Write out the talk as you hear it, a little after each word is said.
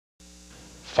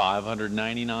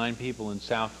599 people in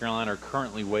South Carolina are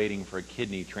currently waiting for a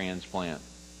kidney transplant.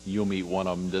 You'll meet one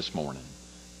of them this morning.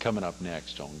 Coming up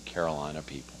next on Carolina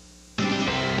People.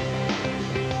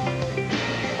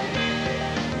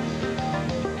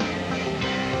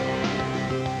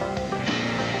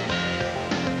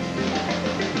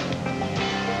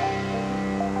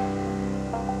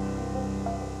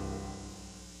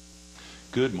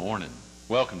 Good morning.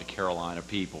 Welcome to Carolina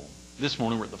People. This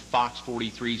morning we're at the Fox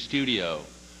 43 studio.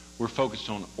 We're focused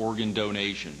on organ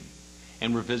donation,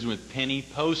 and we're visiting with Penny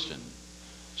Poston,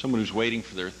 someone who's waiting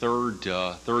for their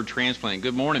third transplant.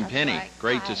 Good morning, That's Penny. right.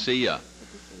 Great Hi. to see you. Good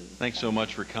to see you. Thanks so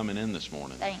much for coming in this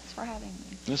morning. Thanks for having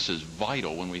me. This is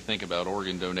vital when we think about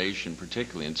organ donation,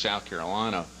 particularly in South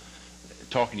Carolina.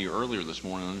 Talking to you earlier this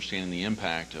morning, understanding the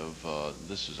impact of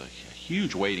this is a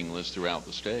huge waiting list throughout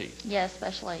the state. Yeah,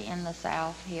 especially in the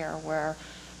South here where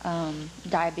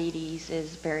diabetes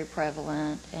is very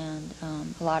prevalent, and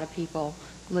a lot of people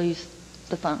lose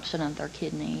the function of their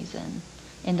kidneys and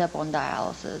end up on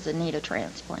dialysis and need a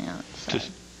transplant. So.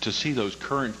 To see those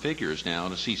current figures now,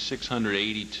 to see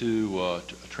 682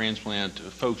 transplant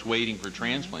folks waiting for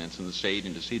transplants in the state,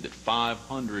 and to see that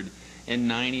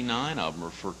 599 of them are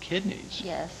for kidneys.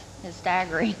 Yes, it's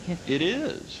staggering. It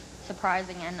is.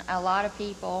 Surprising, and a lot of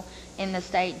people in the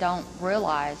state don't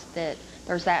realize that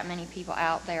there's that many people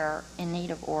out there in need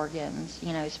of organs,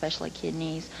 you know, especially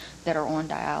kidneys, that are on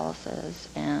dialysis.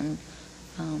 And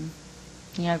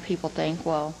you know, people think,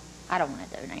 well, I don't want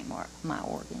to donate my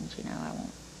organs, you know,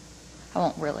 I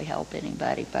won't really help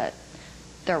anybody, but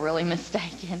they're really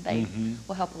mistaken. They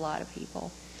will help a lot of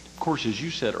people. Of course, as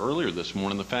you said earlier this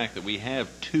morning, the fact that we have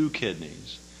two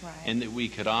kidneys, right, and that we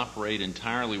could operate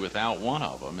entirely without one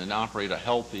of them and operate a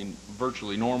healthy,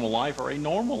 virtually normal life, or a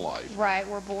normal life. Right,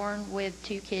 we're born with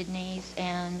two kidneys,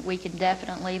 and we can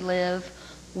definitely live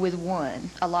with one.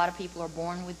 A lot of people are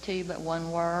born with two, but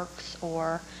one works,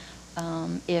 or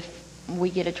if we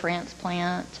get a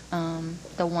transplant,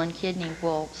 the one kidney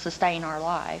will sustain our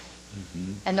life.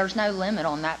 And there's no limit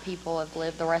on that. People have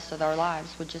lived the rest of their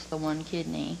lives with just the one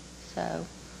kidney. So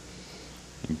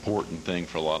Important thing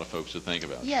for a lot of folks to think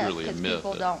about. yes, Surely a because myth.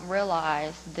 people don't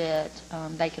realize that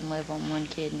they can live on one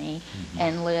kidney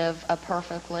and live a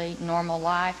perfectly normal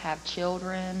life, have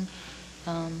children,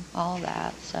 all of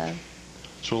that. So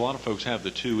So a lot of folks have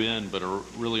the two in, but are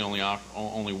really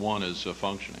only one is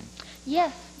functioning.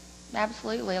 yes,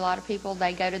 absolutely. A lot of people,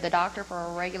 they go to the doctor for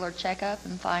a regular checkup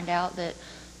and find out that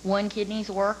one kidney's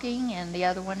working and the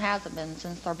other one hasn't been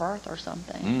since their birth or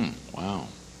something. Wow.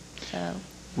 So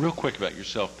Real quick about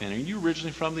yourself, Penny. Are you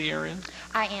originally from the area?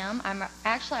 I am.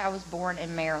 I was born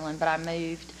in Maryland, but I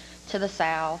moved to the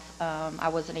South. I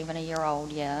wasn't even a year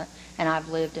old yet, and I've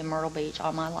lived in Myrtle Beach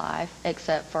all my life,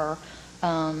 except for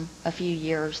a few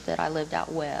years that I lived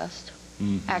out west.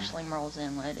 Actually, Murrells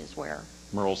Inlet is where.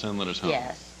 Murrells Inlet is home.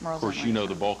 Yes, Murrells Of course, Inlet you know is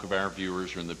the home. bulk of our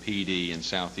viewers are in the PD in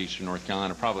southeastern North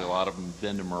Carolina. Probably a lot of them have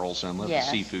been to Murrells Inlet,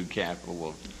 Yes. the seafood capital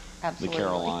of Absolutely. the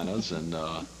Carolinas, and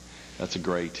that's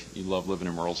you love living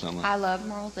in Murrells Inlet. I love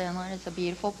Murrells Inlet. It's a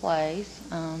beautiful place.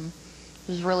 It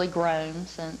was really grown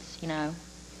since, you know,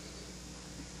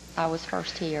 I was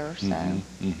first here. So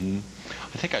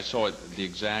I think I saw the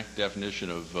exact definition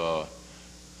of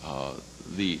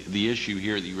the issue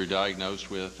here that you were diagnosed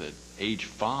with at age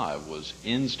 5 was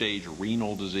end-stage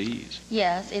renal disease.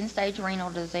 yes, end-stage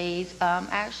renal disease.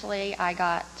 Actually, I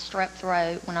got strep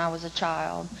throat when I was a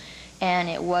child, and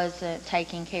it wasn't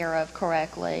taken care of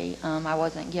correctly. I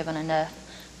wasn't given enough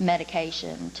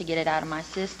medication to get it out of my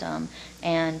system,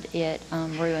 and it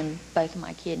ruined both of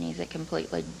my kidneys. It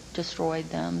completely destroyed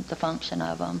them, the function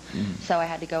of them. So I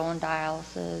had to go on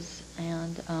dialysis,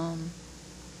 and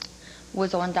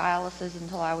was on dialysis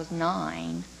until I was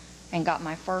 9, and got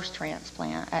my first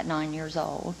transplant at 9 years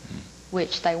old,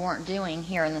 which they weren't doing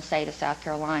here in the state of South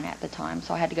Carolina at the time.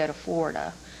 So I had to go to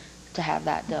Florida to have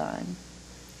that done.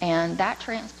 And that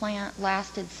transplant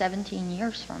lasted 17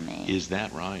 years for me. Is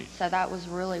that right? So that was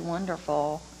really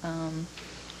wonderful.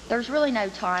 There's really no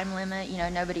time limit. You know,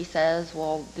 nobody says,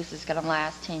 well, this is going to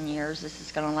last 10 years, this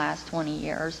is going to last 20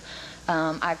 years.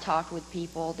 I've talked with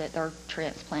people that their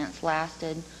transplants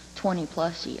lasted 20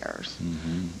 plus years.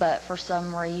 But for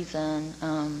some reason,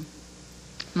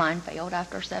 mine failed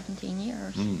after 17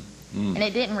 years. And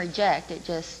it didn't reject, it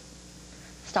just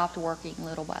stopped working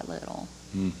little by little.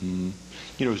 You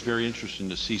know, it's very interesting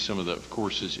to see some of the, of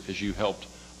course, as you helped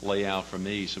lay out for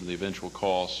me, some of the eventual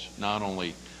costs, not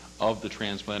only of the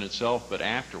transplant itself, but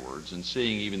afterwards, and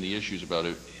seeing even the issues about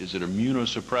it. Is it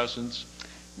immunosuppressants?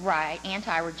 Right,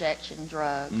 anti-rejection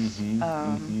drugs.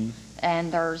 And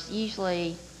there's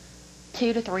usually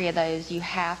 2 to 3 of those you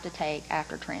have to take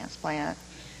after transplant.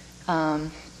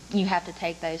 You have to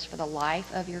take those for the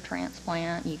life of your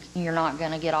transplant. You're not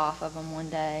going to get off of them one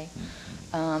day.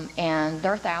 And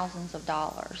they're thousands of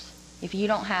dollars. If you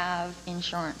don't have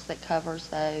insurance that covers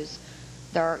those,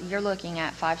 you're looking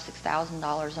at $5,000 to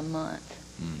 $6,000 a month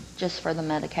just for the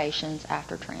medications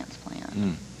after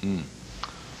transplant.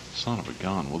 Son of a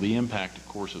gun. Well, the impact, of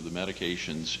course, of the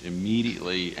medications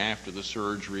immediately after the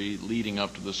surgery, leading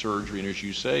up to the surgery, and as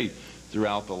you say,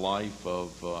 throughout the life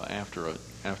of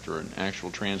after an actual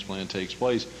transplant takes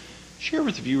place. Share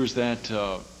with the viewers that,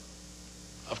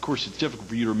 of course, it's difficult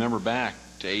for you to remember back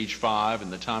to age 5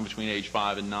 and the time between age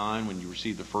 5 and 9 when you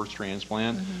received the first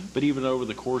transplant, but even over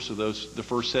the course of the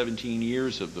first 17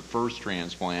 years of the first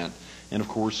transplant, and of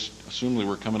course, assumably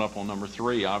we're coming up on number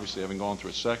 3, obviously having gone through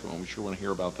a second one, we sure want to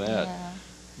hear about that. Yeah.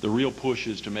 The real push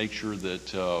is to make sure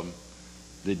that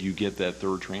that you get that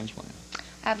third transplant.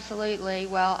 Absolutely.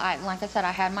 Well, like I said,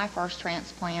 I had my first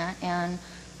transplant, and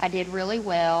I did really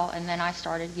well, and then I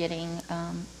started getting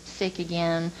sick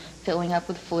again, filling up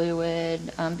with fluid,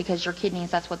 because your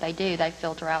kidneys, that's what they do. They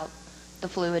filter out the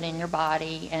fluid in your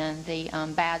body and the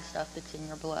bad stuff that's in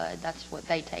your blood. That's what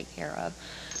they take care of.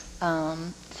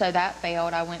 So that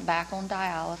failed. I went back on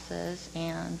dialysis,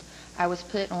 and I was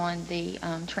put on the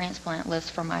transplant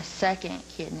list for my second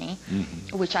kidney,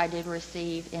 which I did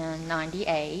receive in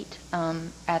 '98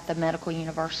 at the Medical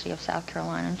University of South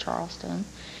Carolina in Charleston.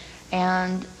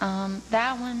 And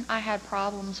that one I had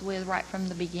problems with right from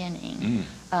the beginning.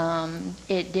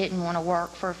 It didn't want to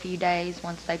work for a few days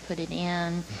once they put it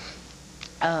in.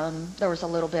 There was a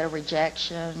little bit of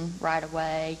rejection right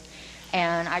away,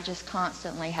 and I just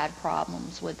constantly had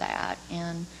problems with that.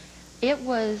 And it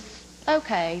was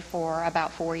okay for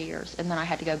about 4 years, and then I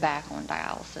had to go back on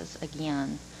dialysis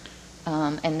again.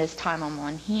 And this time I'm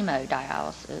on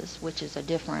hemodialysis, which is a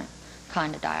different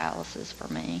kind of dialysis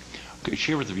for me. Okay,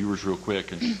 share with the viewers real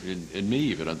quick, and me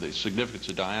even, the significance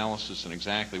of dialysis and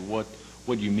exactly what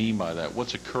you mean by that.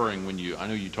 What's occurring when I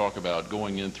know you talk about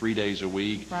going in 3 days a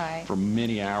week for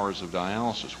many hours of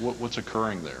dialysis. What's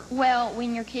occurring there? Well,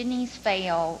 when your kidneys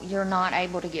fail, you're not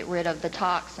able to get rid of the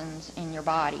toxins in your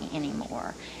body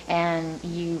anymore, and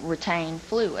you retain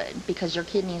fluid because your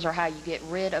kidneys are how you get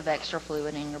rid of extra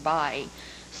fluid in your body.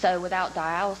 So without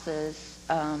dialysis,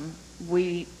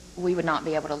 we would not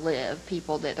be able to live,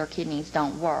 people that their kidneys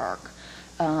don't work.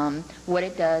 What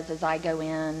it does is I go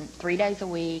in 3 days a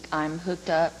week. I'm hooked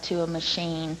up to a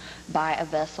machine by a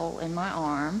vessel in my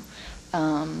arm,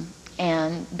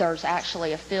 and there's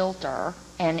actually a filter,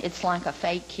 and it's like a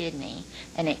fake kidney,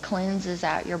 and it cleanses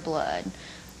out your blood.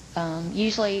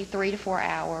 Usually 3 to 4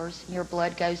 hours, your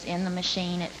blood goes in the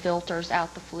machine, it filters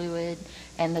out the fluid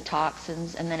and the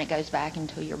toxins, and then it goes back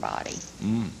into your body.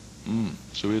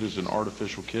 So it is an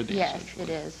artificial kidney, yes, essentially. It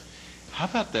is. How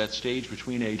about that stage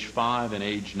between age 5 and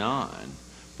age 9,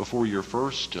 before the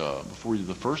first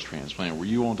transplant? Were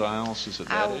you on dialysis at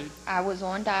that age? I was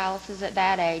on dialysis at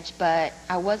that age, but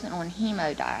I wasn't on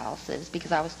hemodialysis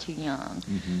because I was too young.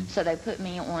 So they put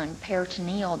me on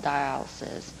peritoneal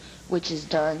dialysis, which is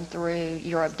done through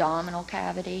your abdominal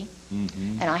cavity.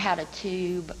 And I had a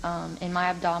tube in my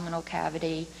abdominal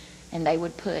cavity, and they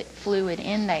would put fluid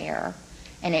in there,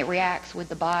 and it reacts with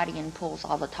the body and pulls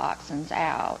all the toxins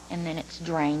out, and then it's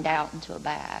drained out into a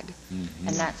bag.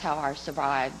 And that's how I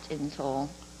survived until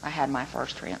I had my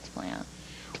first transplant.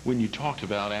 When you talked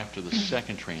about after the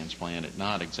second transplant, it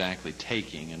not exactly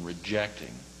taking and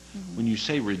rejecting, when you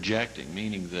say rejecting,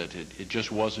 meaning that it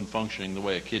just wasn't functioning the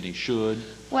way a kidney should?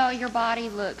 Well, your body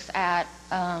looks at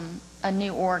a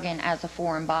new organ as a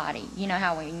foreign body. You know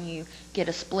how when you get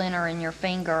a splinter in your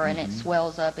finger and it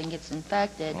swells up and gets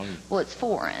infected? Well, it's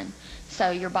foreign.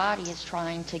 So your body is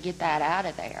trying to get that out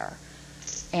of there.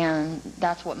 And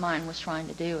that's what mine was trying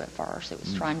to do at first. It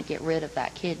was trying to get rid of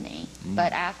that kidney.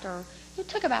 But it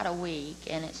took about a week,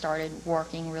 and it started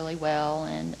working really well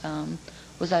and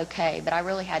was okay. But I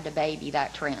really had to baby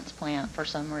that transplant for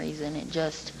some reason. It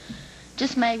just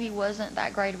maybe wasn't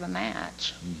that great of a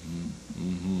match.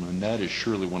 And that is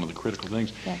surely one of the critical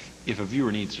things. Yes. If a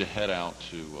viewer needs to head out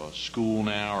to school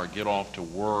now or get off to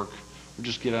work or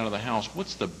just get out of the house,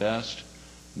 what's the best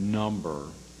number?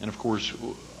 And of course,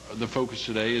 the focus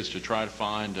today is to try to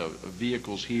find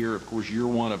vehicles here. Of course, you're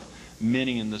one of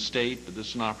many in the state, but this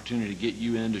is an opportunity to get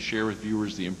you in to share with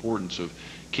viewers the importance of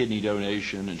kidney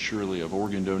donation and surely of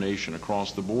organ donation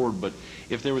across the board. But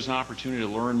if there was an opportunity to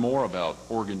learn more about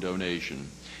organ donation,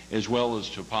 as well as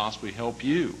to possibly help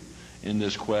you in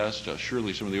this quest,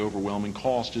 surely some of the overwhelming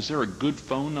cost, is there a good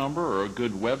phone number or a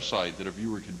good website that a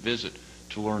viewer could visit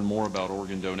to learn more about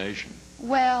organ donation?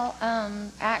 Well,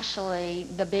 actually,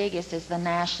 the biggest is the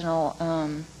National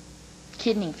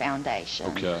Kidney Foundation.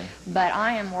 Okay. But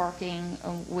I am working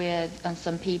with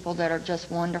some people that are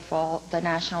just wonderful, the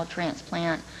National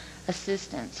Transplant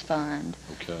Assistance Fund.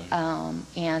 Okay.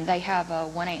 And they have a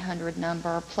 1-800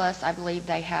 number, plus I believe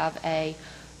they have a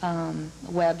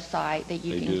website that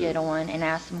you They can do. get on and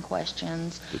ask some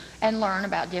questions and learn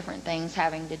about different things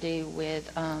having to do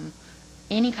with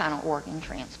any kind of organ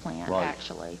transplant, Right.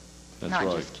 actually. That's Not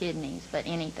right. just kidneys, but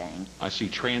anything. I see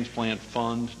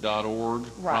transplantfund.org,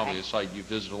 Right. probably a site you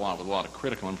visit a lot with a lot of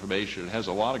critical information. It has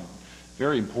a lot of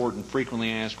very important,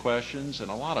 frequently asked questions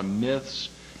and a lot of myths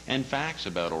and facts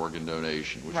about organ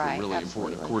donation, which Right, are really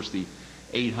absolutely. important. Of course, the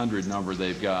 800 number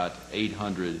they've got,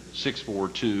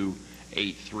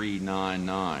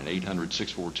 800-642-8399,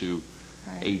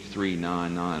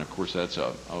 800-642-8399. Of course, that's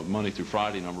a Monday through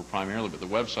Friday number primarily, but the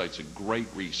website's a great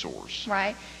resource.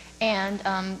 Right. And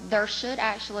there should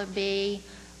actually be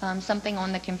something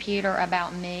on the computer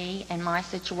about me and my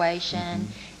situation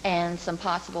and some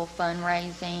possible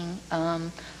fundraising.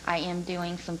 I am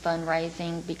doing some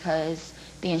fundraising because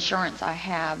the insurance I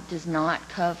have does not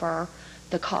cover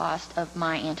the cost of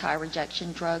my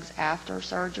anti-rejection drugs after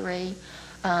surgery,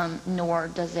 nor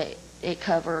does it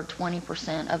cover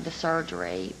 20% of the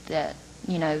surgery that,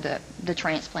 you know, the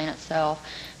transplant itself.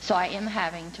 So I am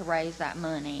having to raise that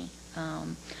money.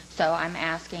 So I'm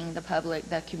asking the public,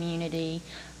 the community,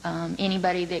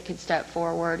 anybody that could step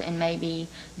forward and maybe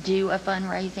do a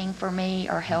fundraising for me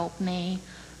or help me,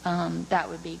 that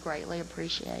would be greatly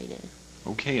appreciated.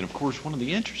 Okay, and of course, one of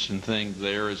the interesting things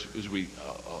there is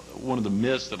one of the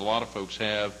myths that a lot of folks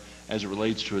have as it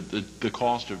relates to the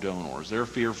cost of donors. They're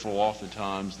fearful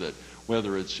oftentimes that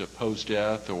whether it's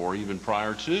post-death or even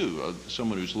prior to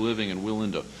someone who's living and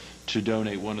willing to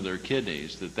donate one of their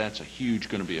kidneys, that's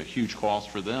going to be a huge cost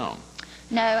for them.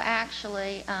 No,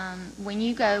 actually, when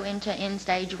you go into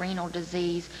end-stage renal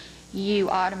disease, you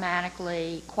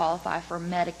automatically qualify for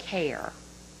Medicare.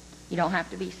 You don't have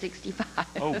to be 65.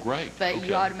 Oh, great. But Okay.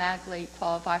 you automatically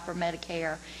qualify for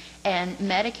Medicare. And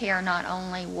Medicare not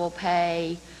only will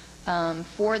pay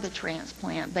for the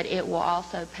transplant, but it will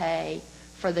also pay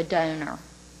for the donor.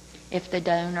 If the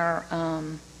donor,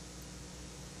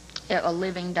 a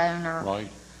living donor, Right.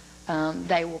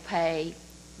 they will pay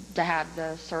to have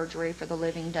the surgery for the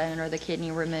living donor, the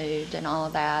kidney removed and all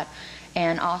of that.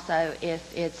 And also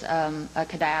if it's a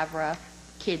cadaver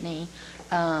kidney,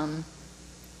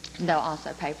 they'll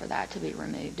also pay for that to be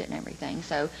removed and everything.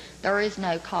 So there is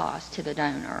no cost to the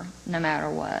donor, no matter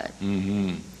what.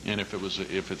 Mm-hmm. And if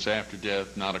it's after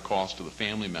death, not a cost to the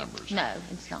family members. No,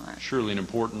 it's not. Surely an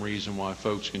important reason why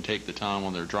folks can take the time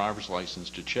on their driver's license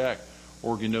to check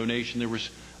organ donation. There was,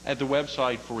 at the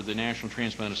website for the National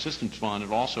Transplant Assistance Fund,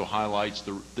 it also highlights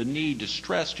the need to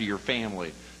stress to your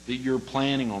family that you're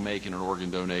planning on making an organ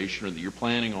donation, or that you're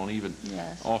planning on even,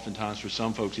 Yes. oftentimes for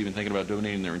some folks, even thinking about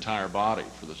donating their entire body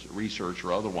for the research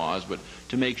or otherwise, but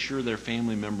to make sure their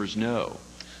family members know.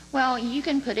 Well, you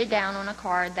can put it down on a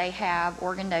card. They have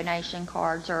organ donation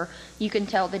cards, or you can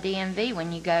tell the DMV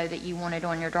when you go that you want it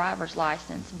on your driver's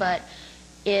license. But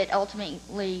it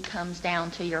ultimately comes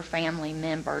down to your family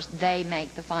members. They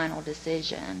make the final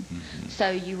decision. Mm-hmm.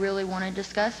 So you really want to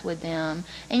discuss with them.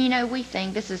 And, you know, we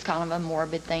think this is kind of a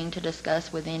morbid thing to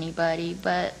discuss with anybody,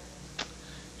 but,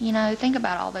 you know, think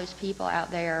about all those people out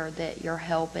there that you're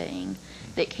helping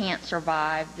that can't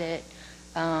survive, that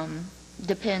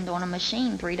depend on a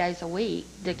machine 3 days a week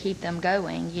to keep them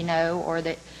going, you know, or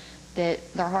that their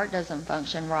heart doesn't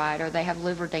function right, or they have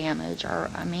liver damage,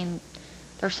 or, I mean,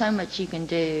 there's so much you can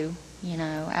do, you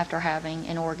know, after having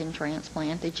an organ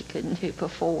transplant that you couldn't do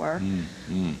before.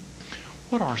 Mm-hmm.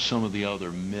 What are some of the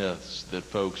other myths that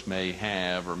folks may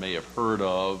have or may have heard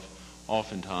of,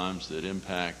 oftentimes, that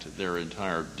impact their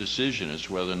entire decision as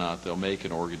to whether or not they'll make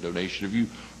an organ donation? Have you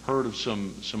heard of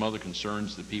some other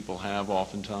concerns that people have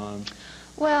oftentimes?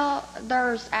 Well,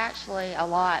 there's actually a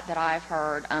lot that I've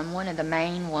heard. One of the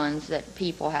main ones that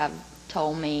people have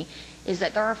told me is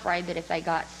that they're afraid that if they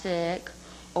got sick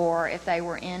or if they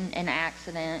were in an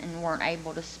accident and weren't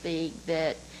able to speak,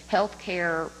 that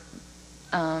healthcare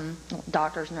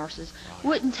doctors, nurses, Right.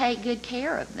 wouldn't take good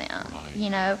care of them, Right. you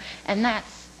know, and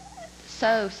that's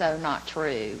so not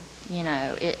true. You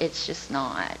know, it's just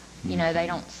not. You know, they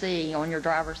don't see on your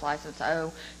driver's license,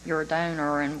 oh, you're a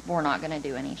donor and we're not going to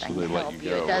do anything So they to let help you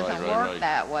you. go. It doesn't Right, work right.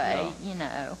 that way, No. you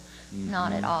know,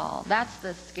 not at all. That's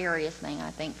the scariest thing, I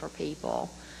think, for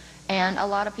people. And a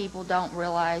lot of people don't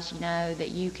realize, you know, that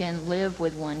you can live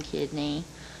with one kidney.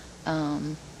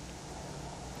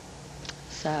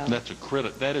 So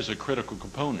that is a critical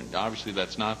component. Obviously,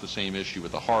 that's not the same issue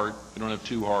with the heart. We don't have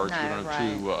two hearts. No, we don't have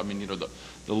right. two. I mean,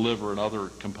 the liver and other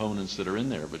components that are in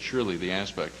there. But surely the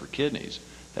aspect for kidneys,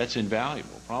 that's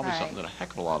invaluable. Probably Right. something that a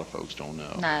heck of a lot of folks don't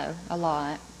know. No, a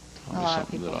lot. Probably A lot of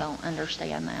something people that don't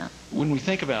understand that. When we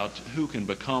think about who can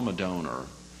become a donor,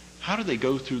 how do they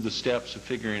go through the steps of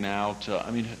figuring out,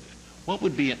 what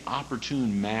would be an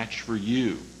opportune match for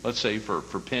you? Let's say for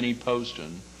Penny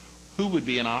Poston, who would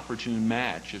be an opportune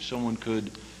match if someone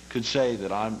could say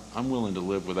that I'm willing to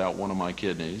live without one of my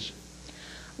kidneys?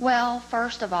 Well,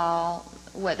 first of all,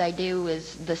 what they do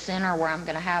is the center where I'm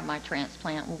going to have my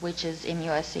transplant, which is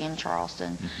MUSC in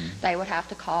Charleston, they would have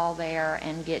to call there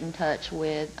and get in touch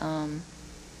with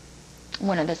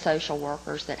one of the social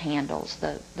workers that handles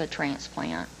the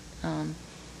transplant.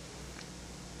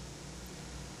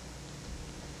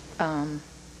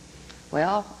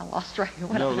 Well, I lost track of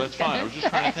what I No, was that's fine. I was just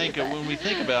trying to think of when we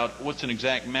think about what's an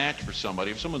exact match for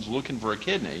somebody, if someone's looking for a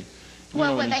kidney.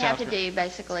 Well, what in they have South to do,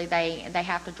 basically, they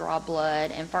have to draw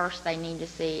blood, and first they need to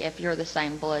see if you're the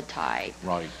same blood type.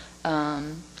 Right.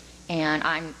 And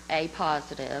I'm A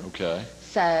positive. Okay.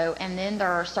 So, and then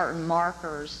there are certain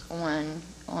markers on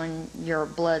your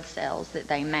blood cells that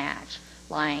they match.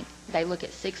 Like, they look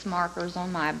at 6 markers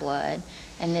on my blood,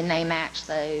 and then they match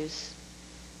those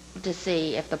to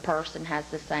see if the person has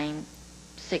the same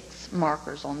 6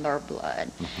 markers on their blood.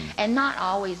 And not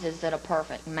always is it a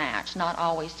perfect match. Not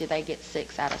always do they get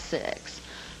 6 out of 6,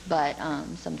 but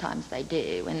sometimes they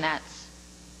do, and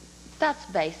that's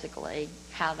basically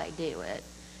how they do it.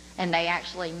 And they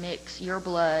actually mix your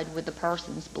blood with the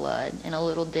person's blood in a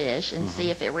little dish and see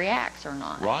if it reacts or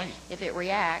not. Right. If it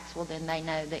reacts, well, then they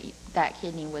know that that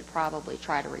kidney would probably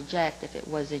try to reject if it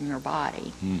was in your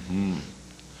body.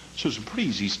 So some pretty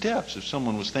easy steps if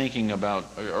someone was thinking about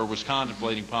or was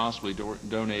contemplating possibly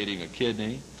donating a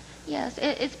kidney. Yes,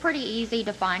 it's pretty easy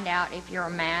to find out if you're a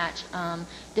match,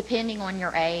 depending on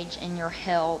your age and your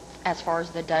health as far as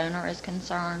the donor is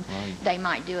concerned. Right. They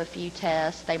might do a few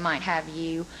tests. They might have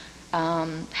you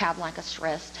have like a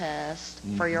stress test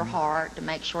for your heart to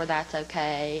make sure that's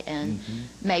okay, and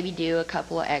maybe do a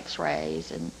couple of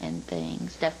x-rays and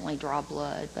things. Definitely draw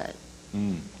blood, but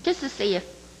just to see if,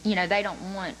 they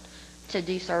don't want to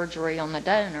do surgery on the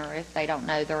donor if they don't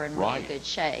know they're in really good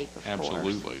shape, of course.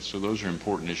 Absolutely. So those are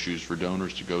important issues for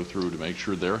donors to go through to make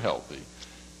sure they're healthy.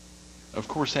 Of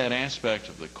course, that aspect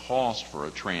of the cost for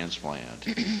a transplant,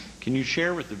 can you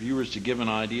share with the viewers to give an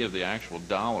idea of the actual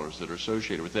dollars that are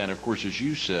associated with that? And of course, as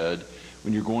you said,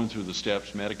 when you're going through the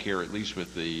steps, Medicare, at least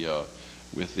with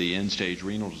the end-stage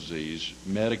renal disease,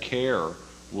 Medicare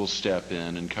will step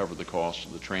in and cover the cost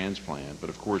of the transplant. But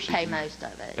of course, Pay most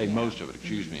of it. most of it,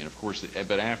 excuse me. And of course,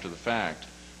 but after the fact,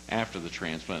 after the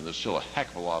transplant, there's still a heck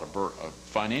of a lot of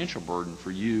financial burden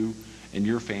for you and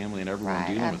your family and everyone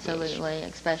dealing with this. Absolutely,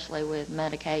 especially with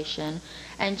medication.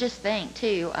 And just think,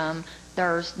 too,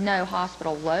 there's no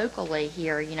hospital locally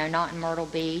here, not in Myrtle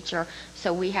Beach,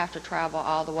 so we have to travel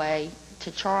all the way to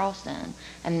Charleston.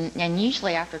 And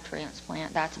usually after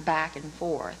transplant, that's back and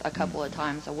forth a couple of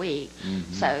times a week.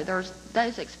 So there's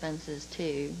those expenses,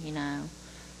 too,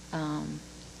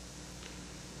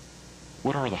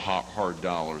 What are the hard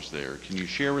dollars there? Can you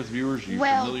share with viewers? Are you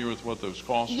familiar with what those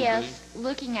costs would be? Yes,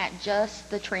 looking at just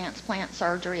the transplant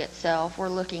surgery itself, we're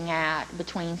looking at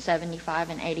between $75,000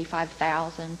 and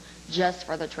 $85,000 just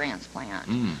for the transplant.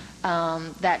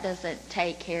 That doesn't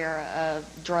take care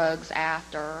of drugs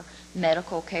after,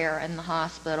 medical care in the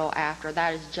hospital after.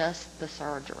 That is just the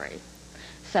surgery.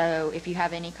 So if you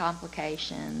have any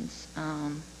complications,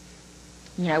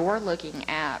 we're looking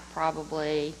at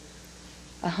probably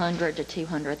 $100,000 to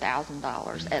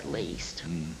 $200,000 at least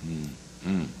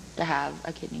to have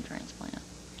a kidney transplant.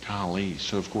 Golly.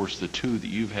 So, of course, the two that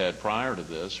you've had prior to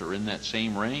this are in that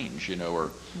same range, are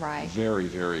very,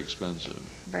 very expensive.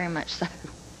 Very much so.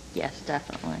 Yes,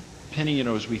 definitely. Penny,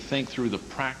 as we think through the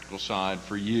practical side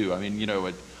for you,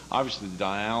 obviously the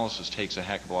dialysis takes a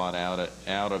heck of a lot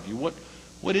out of you.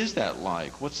 What is that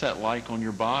like? What's that like on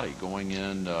your body going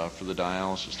in for the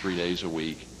dialysis 3 days a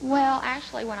week? Well,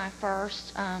 actually, when I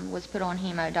first was put on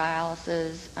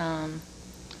hemodialysis,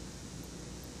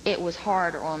 it was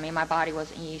harder on me. My body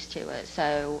wasn't used to it,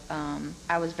 so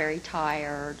I was very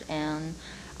tired, and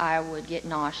I would get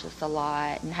nauseous a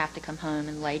lot and have to come home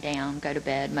and lay down, go to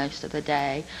bed most of the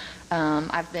day.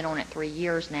 I've been on it 3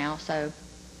 years now, so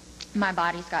my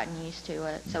body's gotten used to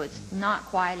it, so it's not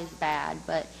quite as bad,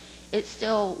 but it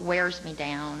still wears me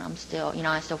down. I'm still,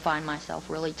 I still find myself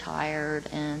really tired,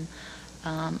 and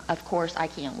of course I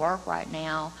can't work right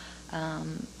now.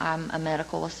 I'm a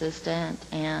medical assistant,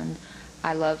 and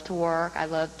I love to work. I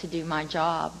love to do my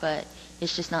job, but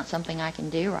it's just not something I can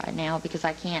do right now because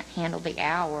I can't handle the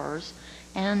hours.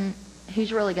 And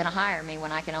who's really going to hire me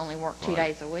when I can only work 2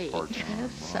 days a week?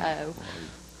 So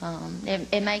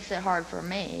it makes it hard for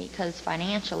me because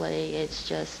financially it's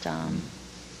just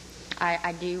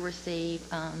I do receive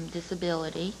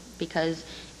disability because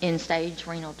end-stage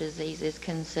renal disease is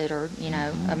considered,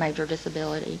 a major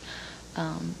disability.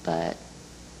 But,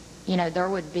 there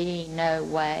would be no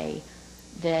way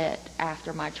that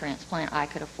after my transplant I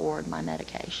could afford my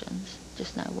medications.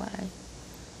 Just no way.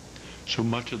 So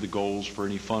much of the goals for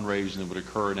any fundraising that would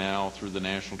occur now through the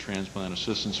National Transplant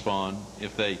Assistance Fund,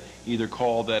 if they either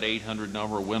called that 800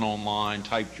 number, went online,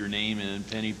 typed your name in,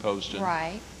 Penny Poston.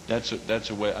 Right. That's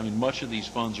a way. I mean, much of these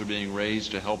funds are being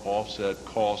raised to help offset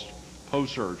cost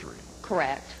post-surgery.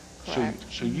 Correct.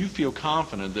 So you feel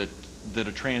confident that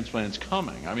a transplant's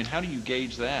coming. I mean, how do you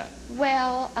gauge that?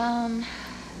 Well,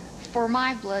 for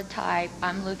my blood type,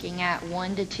 I'm looking at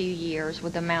 1 to 2 years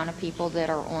with the amount of people that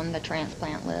are on the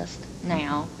transplant list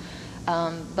now.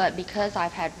 But because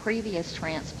I've had previous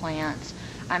transplants,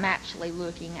 I'm actually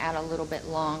looking at a little bit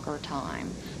longer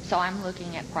time. So I'm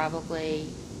looking at probably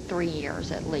 3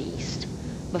 years at least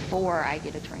before I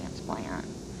get a transplant.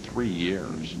 3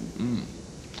 years.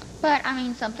 But, I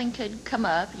mean, something could come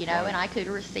up, Right. and I could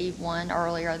receive one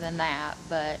earlier than that.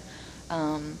 But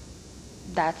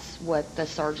that's what the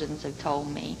surgeons have told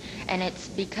me. And it's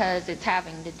because it's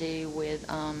having to do with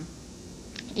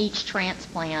each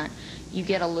transplant, you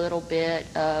get a little bit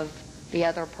of the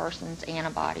other person's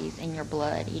antibodies in your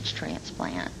blood each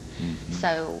transplant.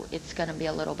 So it's going to be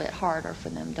a little bit harder for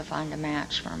them to find a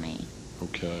match for me.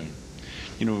 Okay.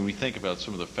 When we think about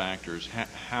some of the factors,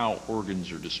 how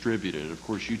organs are distributed, of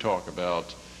course you talk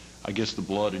about, I guess, the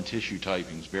blood and tissue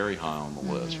typing is very high on the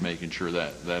list, making sure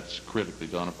that that's critically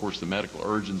done. Of course, the medical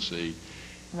urgency,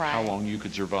 Right. how long you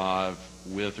could survive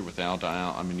with or without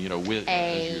dialysis. I mean, with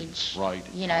age, right?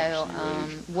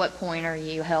 Age. What point are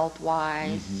you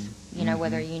health-wise,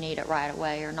 whether you need it right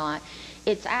away or not.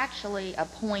 It's actually a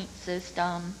point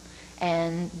system,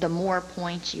 and the more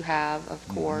points you have, of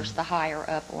course, the higher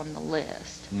up on the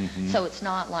list. So it's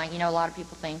not like, a lot of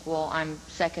people think, well, I'm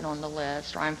second on the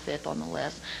list or I'm fifth on the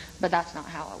list, but that's not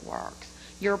how it works.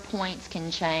 Your points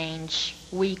can change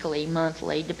weekly,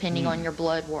 monthly, depending on your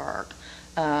blood work,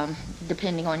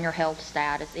 depending on your health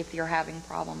status, if you're having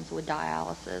problems with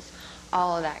dialysis.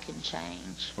 All of that can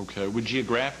change. Okay. Would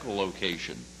geographical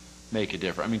location make a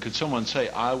difference? I mean, could someone say,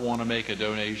 I want to make a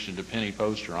donation to Penny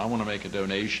Poston, I want to make a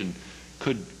donation?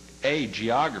 Could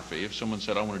geography, if someone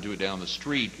said, I want to do it down the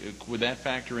street, would that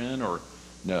factor in, or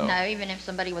no? No, even if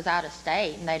somebody was out of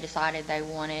state and they decided they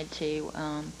wanted to,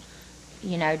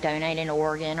 donate an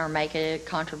organ or make a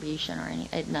contribution or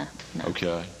anything, no.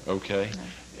 Okay.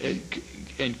 No.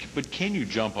 But can you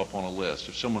jump up on a list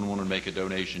if someone wanted to make a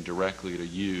donation directly to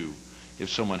you, if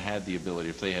someone had the ability,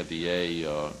 if they had the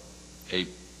A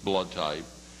blood type,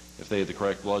 if they had the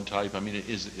correct blood type? I mean,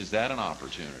 is that an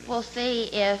opportunity? Well, see,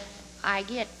 if I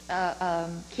get a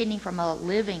kidney from a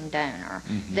living donor,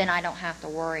 then I don't have to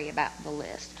worry about the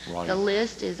list. Right. The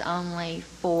list is only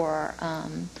for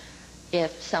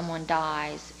if someone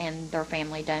dies and their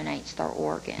family donates their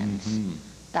organs.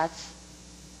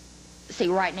 See,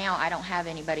 right now I don't have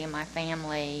anybody in my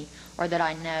family or that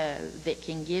I know that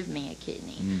can give me a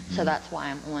kidney, so that's why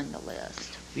I'm on the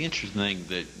list. The interesting thing,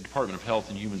 the Department of Health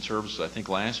and Human Services, I think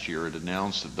last year, had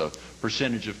announced that the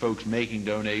percentage of folks making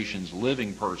donations,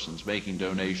 living persons making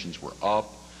donations, were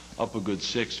up a good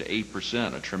 6 to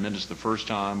 8%, a tremendous, the first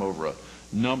time over a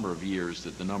number of years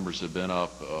that the numbers have been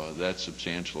up that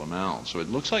substantial amount. So it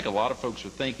looks like a lot of folks are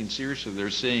thinking seriously. They're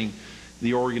seeing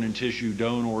the organ and tissue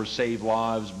donors save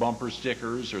lives, bumper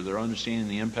stickers, or they're understanding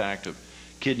the impact of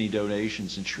kidney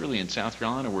donations. And surely in South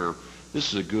Carolina, where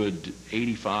this is a good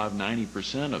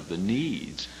 85–90% of the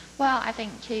needs. Well, I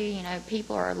think too,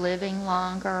 people are living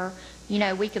longer.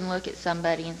 We can look at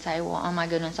somebody and say, well, oh my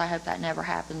goodness, I hope that never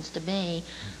happens to me.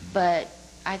 But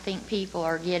I think people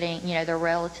are getting, their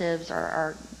relatives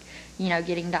are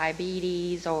getting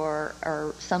diabetes or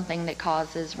something that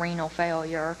causes renal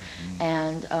failure.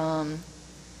 And,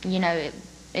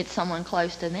 it's someone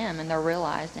close to them, and they're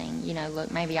realizing,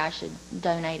 look, maybe I should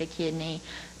donate a kidney.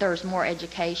 There's more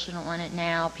education on it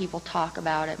now. People talk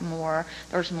about it more.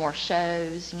 There's more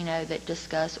shows, that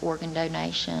discuss organ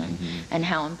donation and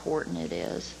how important it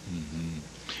is.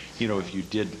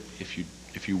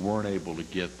 If you weren't able to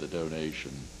get the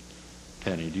donation,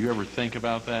 Penny, do you ever think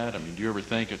about that? I mean, do you ever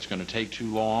think it's going to take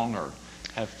too long or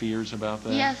have fears about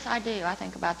that? Yes, I do. I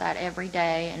think about that every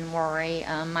day and worry.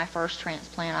 My first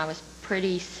transplant, I was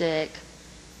pretty sick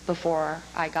before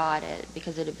I got it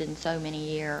because it had been so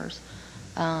many years.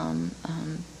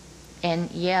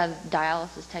 And yeah,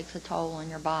 dialysis takes a toll on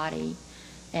your body,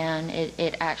 and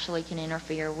it actually can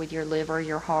interfere with your liver,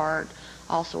 your heart,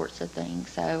 all sorts of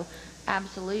things. So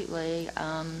absolutely,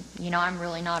 I'm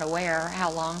really not aware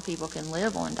how long people can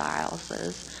live on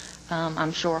dialysis.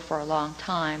 I'm sure for a long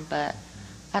time, but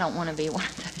I don't want to be one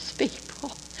of those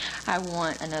people. I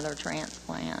want another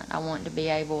transplant. I want to be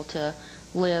able to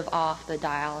live off the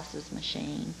dialysis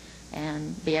machine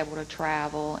and be able to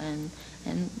travel and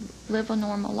live a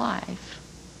normal life.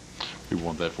 We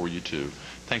want that for you too.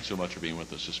 Thanks so much for being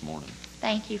with us this morning.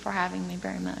 Thank you for having me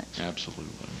very much.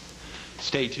 Absolutely.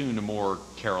 Stay tuned to more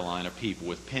Carolina People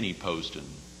with Penny Poston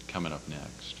coming up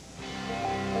next.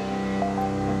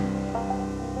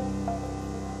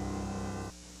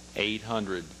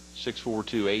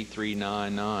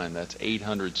 800-642-8399. That's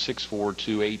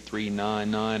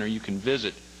 800-642-8399. Or you can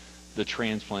visit the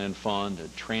Transplant Fund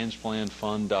at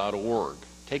transplantfund.org.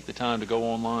 Take the time to go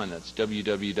online. That's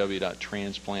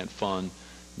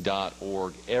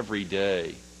www.transplantfund.org. Every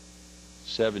day,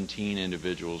 17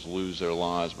 individuals lose their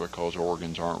lives because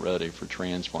organs aren't ready for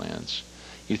transplants.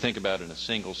 You think about it, in a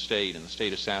single state, in the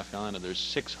state of South Carolina, there's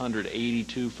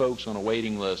 682 folks on a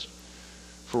waiting list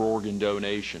for organ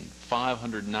donation.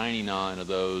 599 of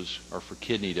those are for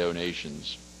kidney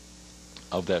donations.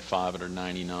 Of that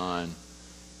 599,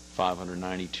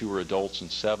 592 are adults and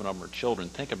 7 of them are children.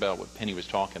 Think about what Penny was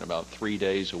talking about, 3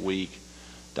 days a week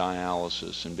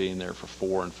dialysis and being there for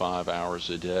 4 and 5 hours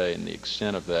a day, and the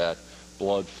extent of that,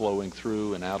 blood flowing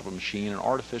through and out of a machine, an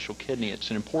artificial kidney. It's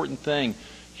an important thing.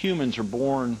 Humans are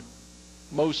born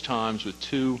most times with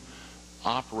 2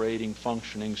 operating,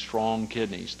 functioning, strong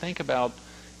kidneys. Think about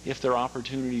if there are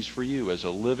opportunities for you as a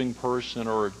living person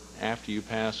or after you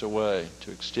pass away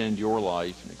to extend your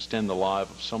life and extend the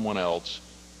life of someone else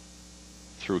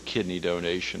through kidney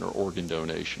donation or organ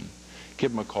donation.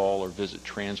 Give them a call or visit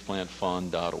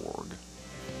transplantfund.org.